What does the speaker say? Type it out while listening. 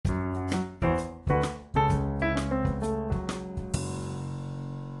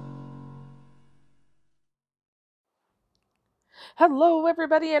Hello,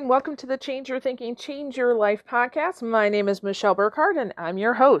 everybody, and welcome to the Change Your Thinking, Change Your Life podcast. My name is Michelle Burkhardt, and I'm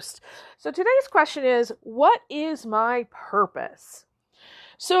your host. So today's question is, what is my purpose?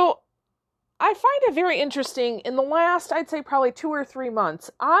 So I find it very interesting. In the last, I'd say probably 2 or 3 months,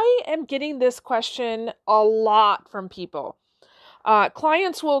 I am getting this question a lot from people.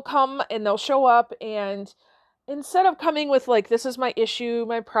 Clients will come and they'll show up, and instead of coming with like, this is my issue,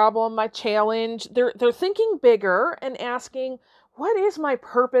 my problem, my challenge, they're thinking bigger and asking, what is my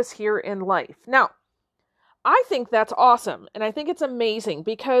purpose here in life? Now, I think that's awesome. And I think it's amazing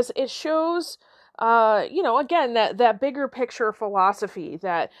because it shows, again, that bigger picture philosophy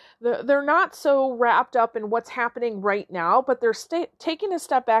that they're not so wrapped up in what's happening right now, but they're taking a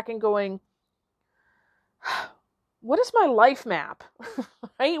step back and going, what is my life map?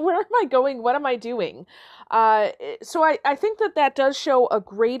 Right? Where am I going? What am I doing? So I think that does show a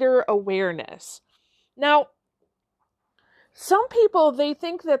greater awareness. Now, some people, they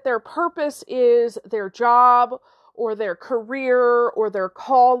think that their purpose is their job or their career or their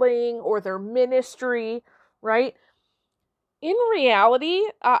calling or their ministry, right? In reality,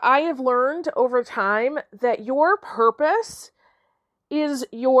 I have learned over time that your purpose is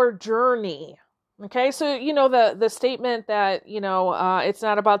your journey. Okay, so the statement that it's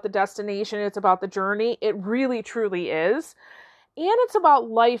not about the destination, it's about the journey. It really truly is, and it's about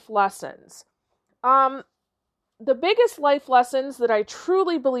life lessons. The biggest life lessons that I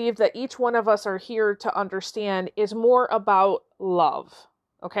truly believe that each one of us are here to understand is more about love.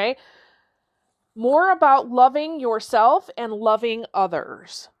 Okay, more about loving yourself and loving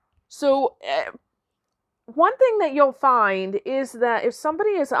others. So one thing that you'll find is that if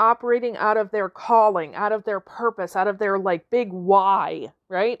somebody is operating out of their calling, out of their purpose, out of their like big why,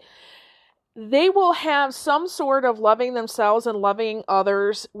 right? They will have some sort of loving themselves and loving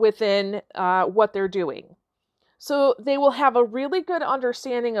others within what they're doing. So they will have a really good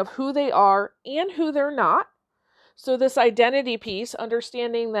understanding of who they are and who they're not. So this identity piece,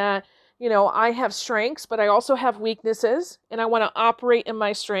 understanding that I have strengths, but I also have weaknesses, and I want to operate in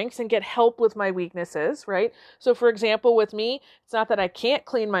my strengths and get help with my weaknesses, right? So for example, with me, it's not that I can't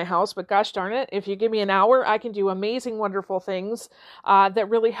clean my house, but gosh darn it, if you give me an hour, I can do amazing, wonderful things that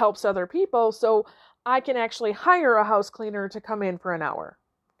really helps other people. So I can actually hire a house cleaner to come in for an hour,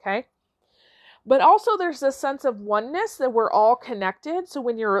 okay? But also there's this sense of oneness that we're all connected. So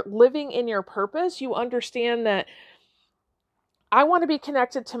when you're living in your purpose, you understand that I want to be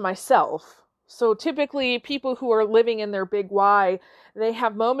connected to myself. So typically people who are living in their big why, they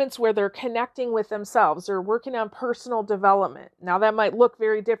have moments where they're connecting with themselves. They're working on personal development. Now that might look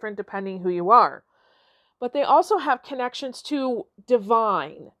very different depending who you are. But they also have connections to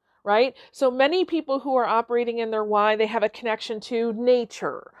divine, right? So many people who are operating in their why, they have a connection to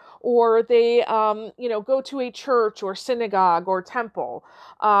nature, or they, go to a church or synagogue or temple,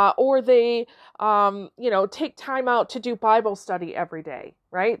 or they, take time out to do Bible study every day,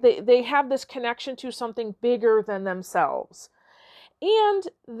 right? They have this connection to something bigger than themselves. And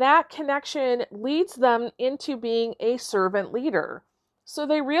that connection leads them into being a servant leader. So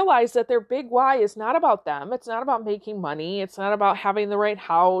they realize that their big why is not about them. It's not about making money. It's not about having the right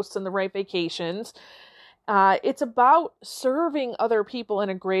house and the right vacations. It's about serving other people in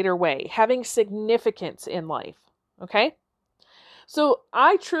a greater way, having significance in life. Okay? So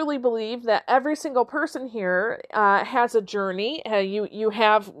I truly believe that every single person here has a journey. You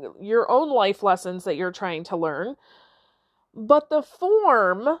have your own life lessons that you're trying to learn. But the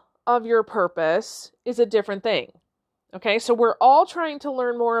form of your purpose is a different thing. Okay, so we're all trying to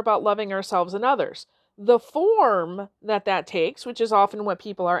learn more about loving ourselves and others. The form that takes, which is often what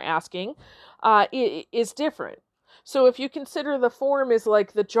people are asking, is different. So if you consider the form is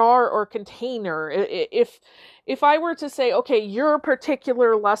like the jar or container, if I were to say, okay, your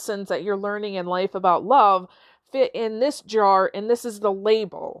particular lessons that you're learning in life about love fit in this jar and this is the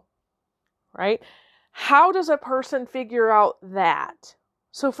label, right? How does a person figure out that?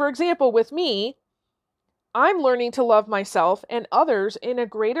 So for example, with me, I'm learning to love myself and others in a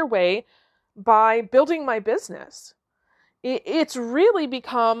greater way by building my business. It's really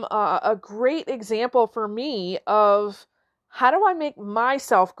become a great example for me of how do I make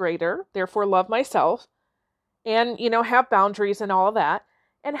myself greater, therefore love myself, and, have boundaries and all of that.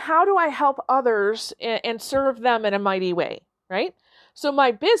 And how do I help others and serve them in a mighty way, right? So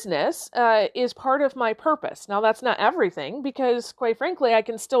my business is part of my purpose. Now, that's not everything because, quite frankly, I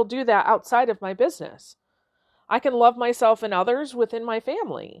can still do that outside of my business. I can love myself and others within my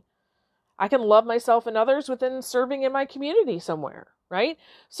family. I can love myself and others within serving in my community somewhere, right?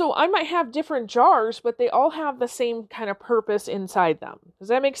 So I might have different jars, but they all have the same kind of purpose inside them. Does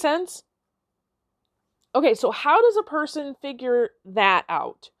that make sense? Okay, so how does a person figure that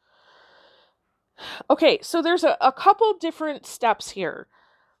out? Okay, so there's a couple different steps here.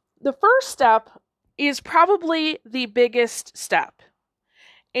 The first step is probably the biggest step.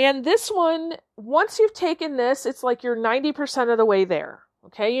 And this one, once you've taken this, it's like you're 90% of the way there.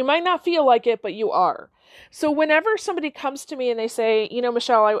 Okay, you might not feel like it, but you are. So whenever somebody comes to me and they say,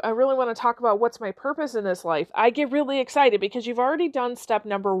 Michelle, I really want to talk about what's my purpose in this life, I get really excited because you've already done step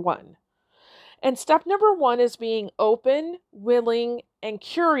number 1. And step number 1 is being open, willing, and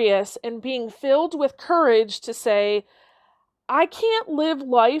curious, and being filled with courage to say, I can't live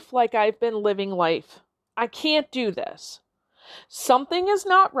life like I've been living life. I can't do this. Something is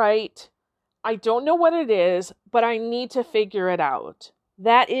not right. I don't know what it is, but I need to figure it out.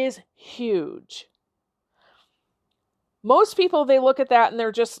 That is huge. Most people, they look at that and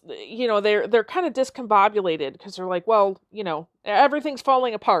they're just, they're kind of discombobulated because they're like, well, everything's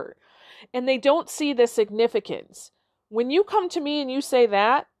falling apart. And they don't see the significance. When you come to me and you say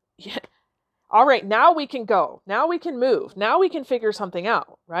that, all right, now we can go. Now we can move. Now we can figure something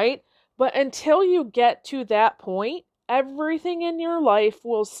out, right? But until you get to that point, everything in your life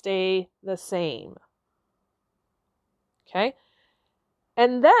will stay the same. Okay?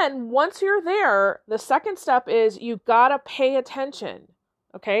 And then once you're there, the second step is you gotta pay attention.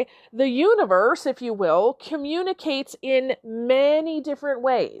 Okay? The universe, if you will, communicates in many different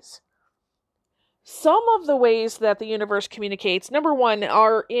ways. Some of the ways that the universe communicates, number 1,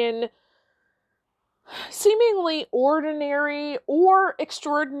 are in seemingly ordinary or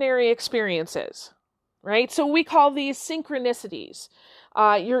extraordinary experiences, right? So we call these synchronicities.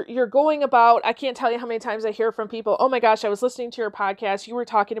 You're going about, I can't tell you how many times I hear from people, oh my gosh, I was listening to your podcast, you were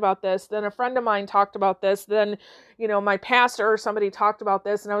talking about this, then a friend of mine talked about this, then, my pastor or somebody talked about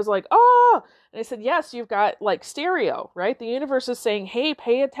this, and I was like, oh, and I said, yes, you've got like stereo, right? The universe is saying, hey,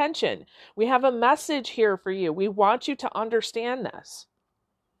 pay attention. We have a message here for you. We want you to understand this.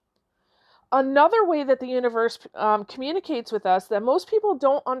 Another way that the universe communicates with us that most people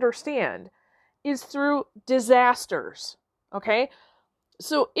don't understand is through disasters, okay?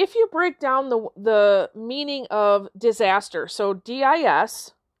 So if you break down the meaning of disaster, so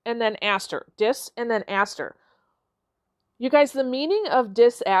D-I-S and then aster, dis and then aster. You guys, the meaning of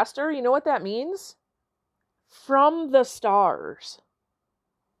disaster, you know what that means? From the stars.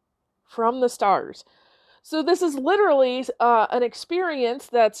 From the stars. So this is literally an experience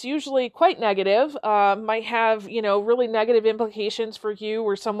that's usually quite negative, might have, really negative implications for you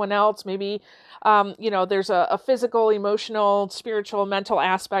or someone else. Maybe, there's a physical, emotional, spiritual, mental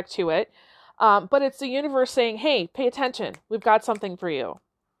aspect to it. But it's the universe saying, hey, pay attention. We've got something for you.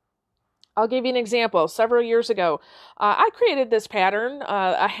 I'll give you an example. Several years ago, I created this pattern,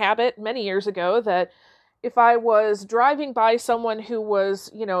 a habit many years ago that if I was driving by someone who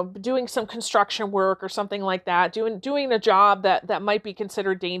was, doing some construction work or something like that, doing a job that might be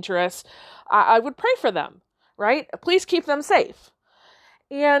considered dangerous, I would pray for them, right? Please keep them safe.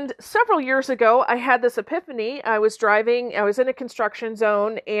 And several years ago, I had this epiphany. I was driving, I was in a construction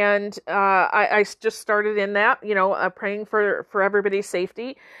zone, and I just started in that, praying for everybody's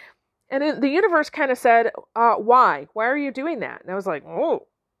safety. And the universe kind of said, why? Why are you doing that? And I was like, oh,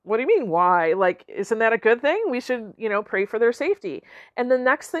 what do you mean, why? Like, isn't that a good thing? We should, pray for their safety. And the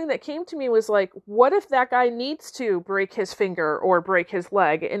next thing that came to me was like, what if that guy needs to break his finger or break his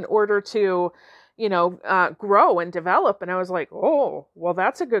leg in order to, grow and develop? And I was like, oh, well,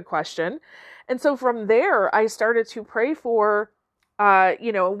 that's a good question. And so from there, I started to pray for,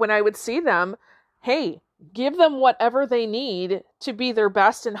 when I would see them, hey, give them whatever they need to be their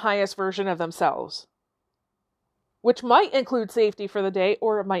best and highest version of themselves, which might include safety for the day,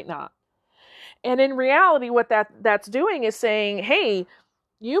 or it might not. And in reality, what that's doing is saying, hey,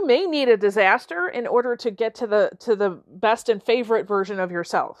 you may need a disaster in order to get to the best and favorite version of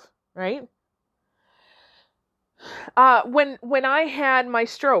yourself, right? When I had my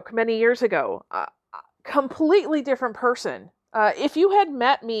stroke many years ago, completely different person. If you had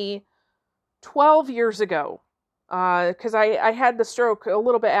met me 12 years ago, because I had the stroke a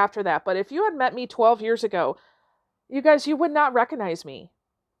little bit after that, but if you had met me 12 years ago, you guys, you would not recognize me.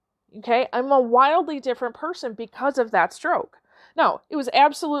 Okay? I'm a wildly different person because of that stroke. No, it was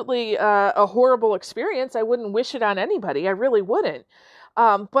absolutely a horrible experience. I wouldn't wish it on anybody. I really wouldn't.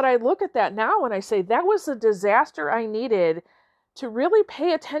 But I look at that now and I say, that was the disaster I needed to really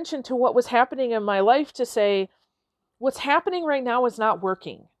pay attention to what was happening in my life, to say, what's happening right now is not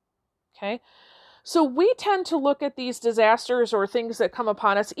working. Okay? So we tend to look at these disasters or things that come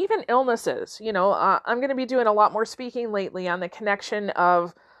upon us, even illnesses. I'm going to be doing a lot more speaking lately on the connection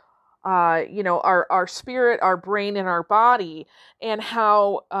of, our spirit, our brain, and our body, and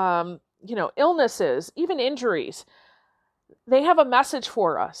how, illnesses, even injuries, they have a message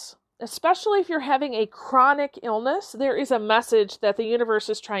for us. Especially if you're having a chronic illness, there is a message that the universe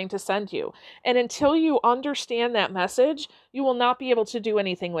is trying to send you. And until you understand that message, you will not be able to do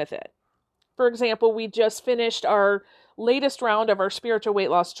anything with it. For example, we just finished our latest round of our spiritual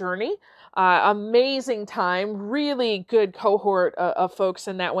weight loss journey. Amazing time, really good cohort of folks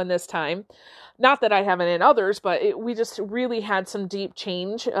in that one this time. Not that I haven't in others, but we just really had some deep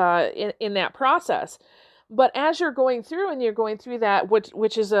change in that process. But as you're going through that,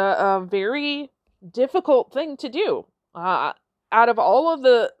 which is a very difficult thing to do, out of all of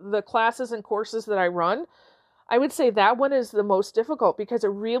the classes and courses that I run, I would say that one is the most difficult because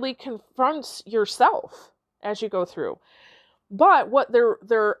it really confronts yourself as you go through. But what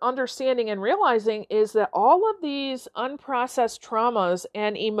they're understanding and realizing is that all of these unprocessed traumas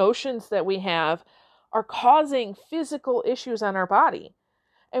and emotions that we have are causing physical issues on our body.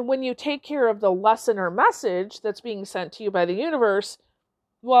 And when you take care of the lesson or message that's being sent to you by the universe,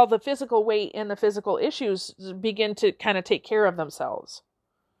 well, the physical weight and the physical issues begin to kind of take care of themselves.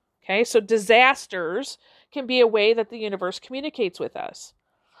 Okay, so disasters can be a way that the universe communicates with us.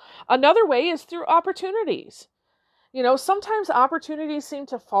 Another way is through opportunities. Sometimes opportunities seem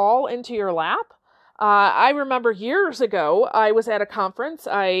to fall into your lap. I remember years ago, I was at a conference.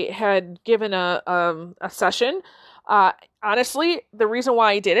 I had given a session. Honestly, the reason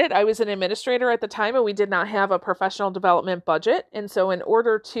why I did it, I was an administrator at the time and we did not have a professional development budget. And so in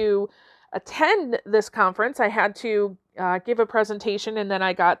order to attend this conference, I had to give a presentation and then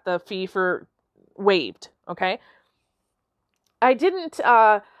I got the fee for waived. Okay.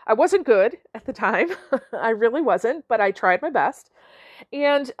 I wasn't good at the time. I really wasn't, but I tried my best.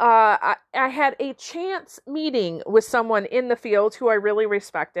 And I had a chance meeting with someone in the field who I really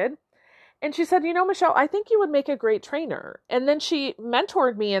respected. And she said, Michelle, I think you would make a great trainer. And then she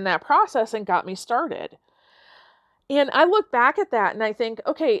mentored me in that process and got me started. And I look back at that and I think,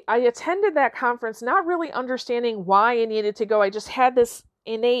 okay, I attended that conference not really understanding why I needed to go. I just had this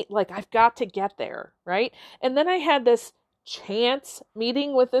innate, I've got to get there, right? And then I had this chance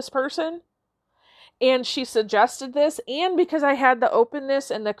meeting with this person and she suggested this. And because I had the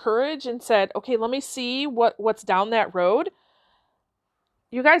openness and the courage and said, okay, let me see what's down that road.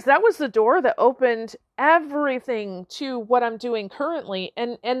 You guys, that was the door that opened everything to what I'm doing currently.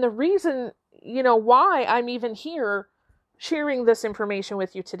 And the reason, why I'm even here sharing this information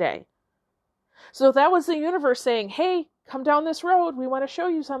with you today. So that was the universe saying, hey, come down this road. We want to show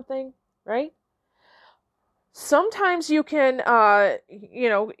you something, right? Sometimes you can,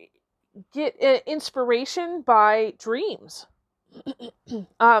 get inspiration by dreams.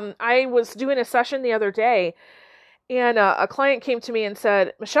 I was doing a session the other day and a client came to me and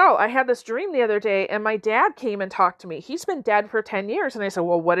said, Michelle, I had this dream the other day and my dad came and talked to me. He's been dead for 10 years. And I said,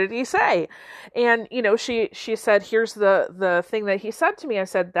 well, what did he say? And, she said, here's the thing that he said to me. I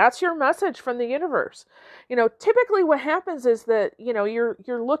said, that's your message from the universe. Typically what happens is that, you're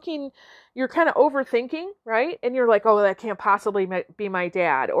looking, you're kind of overthinking, right? And you're like, oh, that can't possibly be my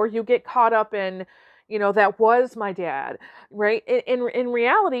dad. Or you get caught up in, that was my dad, right? In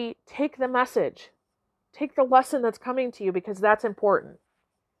reality, take the message. Take the lesson that's coming to you because that's important.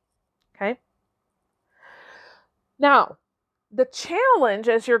 Okay? Now, the challenge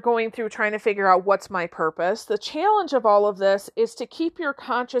as you're going through trying to figure out what's my purpose, the challenge of all of this is to keep your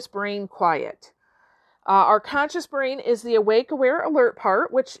conscious brain quiet. Our conscious brain is the awake, aware, alert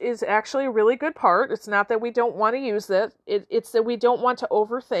part, which is actually a really good part. It's not that we don't want to use it. It's that we don't want to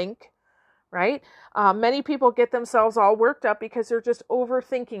overthink, right? Many people get themselves all worked up because they're just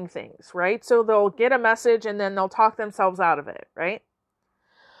overthinking things, right? So they'll get a message and then they'll talk themselves out of it, right?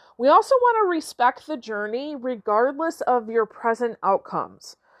 We also want to respect the journey regardless of your present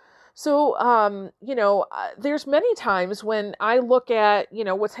outcomes. So, there's many times when I look at,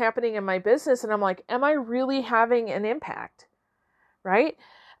 what's happening in my business and I'm like, am I really having an impact? Right?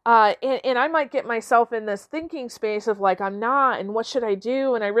 And I might get myself in this thinking space of I'm not, and what should I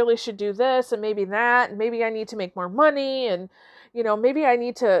do? And I really should do this and maybe that, and maybe I need to make more money and, maybe I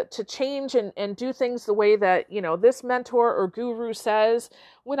need to change and do things the way that, this mentor or guru says,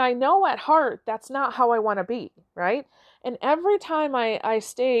 when I know at heart, that's not how I want to be, right? And every time I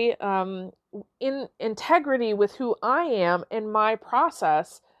stay in integrity with who I am in my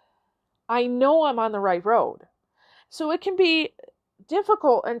process, I know I'm on the right road. So it can be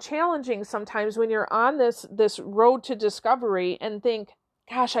difficult and challenging sometimes when you're on this road to discovery and think,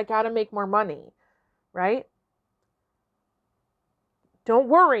 gosh, I got to make more money, right? Don't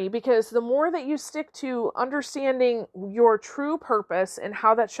worry, because the more that you stick to understanding your true purpose and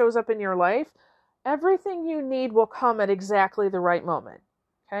how that shows up in your life, everything you need will come at exactly the right moment,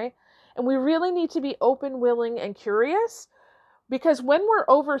 okay? And we really need to be open, willing, and curious, because when we're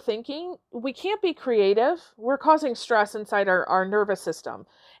overthinking, we can't be creative. We're causing stress inside our nervous system.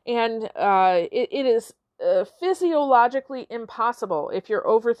 And it is physiologically impossible, if you're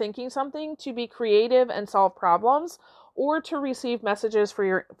overthinking something, to be creative and solve problems or to receive messages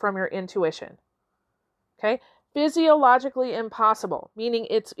from your intuition. Okay? Physiologically impossible, meaning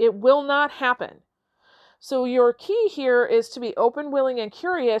it will not happen. So your key here is to be open, willing, and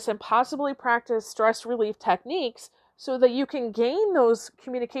curious, and possibly practice stress relief techniques so that you can gain those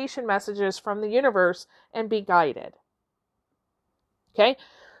communication messages from the universe and be guided. Okay?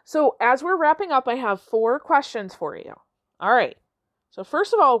 So as we're wrapping up, I have 4 questions for you. All right. So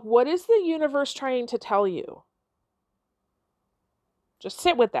first of all, what is the universe trying to tell you? Just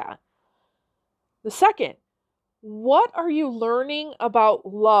sit with that. The second, what are you learning about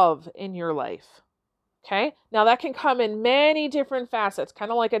love in your life? Okay, now that can come in many different facets, kind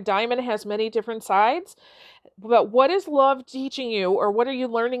of like a diamond has many different sides. But what is love teaching you, or what are you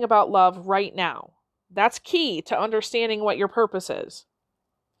learning about love right now? That's key to understanding what your purpose is.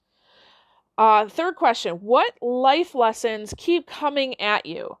 Third question, what life lessons keep coming at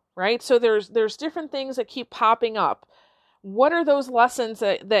you, right? So there's different things that keep popping up. What are those lessons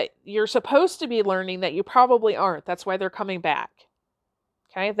that you're supposed to be learning that you probably aren't? That's why they're coming back.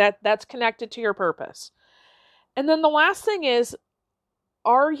 Okay, that's connected to your purpose. And then the last thing is,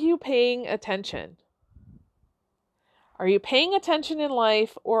 are you paying attention? Are you paying attention in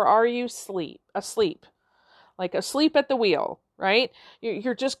life, or are you asleep? Like asleep at the wheel, right?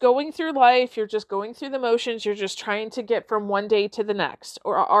 You're just going through life, you're just going through the motions, you're just trying to get from one day to the next.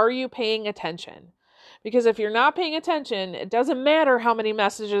 Or are you paying attention? Because if you're not paying attention, it doesn't matter how many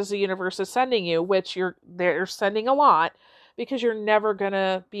messages the universe is sending you, which they're sending a lot, because you're never going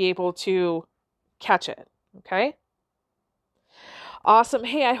to be able to catch it. Okay? Awesome.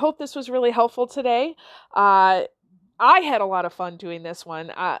 Hey, I hope this was really helpful today. I had a lot of fun doing this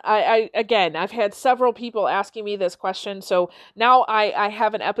one. Again, I've had several people asking me this question, so now I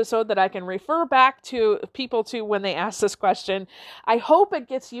have an episode that I can refer back to people to when they ask this question. I hope it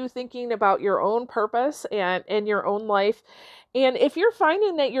gets you thinking about your own purpose and your own life. And if you're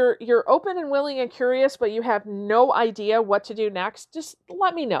finding that you're open and willing and curious, but you have no idea what to do next, just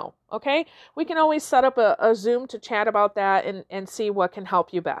let me know, okay? We can always set up a Zoom to chat about that and see what can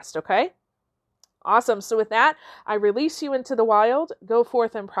help you best, okay? Awesome. So with that, I release you into the wild. Go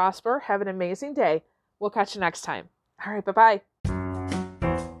forth and prosper. Have an amazing day. We'll catch you next time. All right. Bye-bye.